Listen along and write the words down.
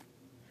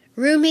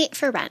Roommate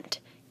for Rent,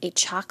 a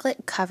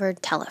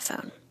chocolate-covered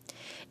telephone.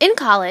 In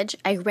college,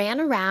 I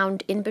ran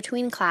around in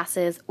between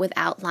classes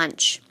without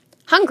lunch.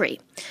 Hungry,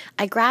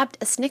 I grabbed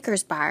a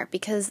Snickers bar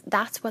because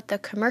that's what the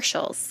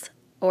commercials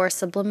or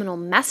subliminal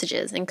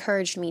messages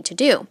encouraged me to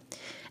do.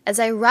 As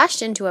I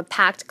rushed into a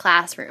packed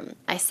classroom,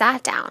 I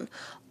sat down,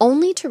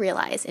 only to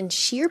realize in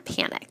sheer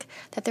panic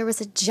that there was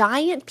a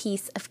giant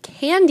piece of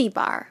candy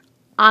bar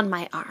on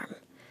my arm.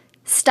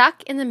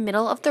 Stuck in the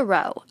middle of the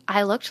row,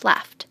 I looked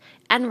left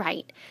and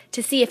right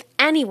to see if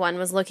anyone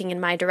was looking in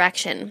my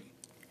direction.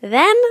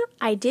 Then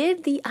I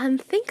did the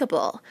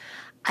unthinkable.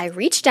 I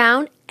reached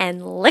down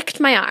and licked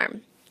my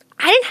arm.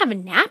 I didn't have a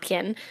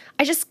napkin.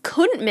 I just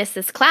couldn't miss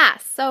this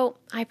class, so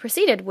I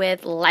proceeded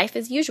with life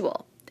as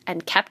usual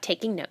and kept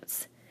taking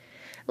notes.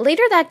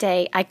 Later that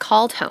day, I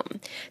called home,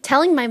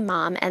 telling my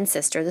mom and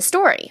sister the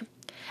story.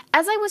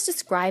 As I was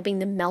describing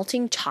the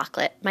melting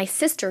chocolate, my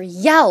sister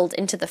yelled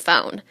into the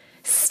phone,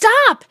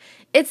 "Stop!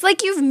 It's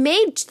like you've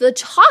made the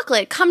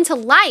chocolate come to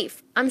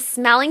life. I'm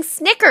smelling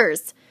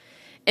Snickers."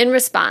 In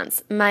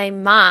response, my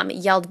mom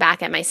yelled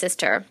back at my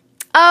sister,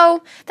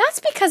 "Oh, that's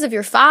because of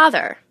your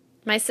father."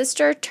 My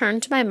sister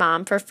turned to my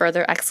mom for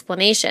further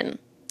explanation.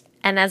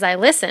 And as I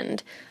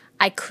listened,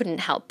 I couldn't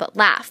help but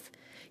laugh.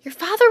 "Your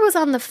father was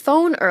on the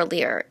phone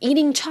earlier,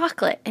 eating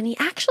chocolate, and he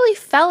actually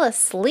fell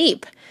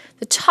asleep.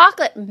 The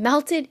chocolate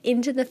melted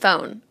into the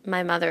phone,"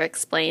 my mother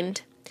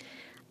explained.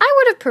 I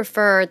would have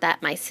preferred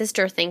that my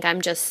sister think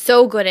I'm just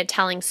so good at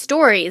telling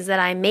stories that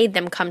I made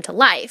them come to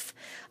life.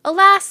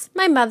 Alas,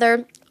 my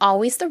mother,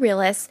 always the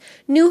realist,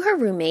 knew her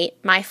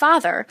roommate, my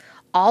father,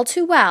 all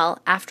too well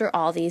after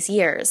all these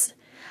years.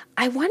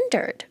 I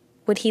wondered,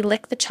 would he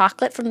lick the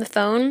chocolate from the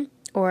phone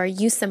or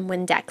use some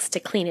Windex to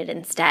clean it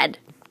instead?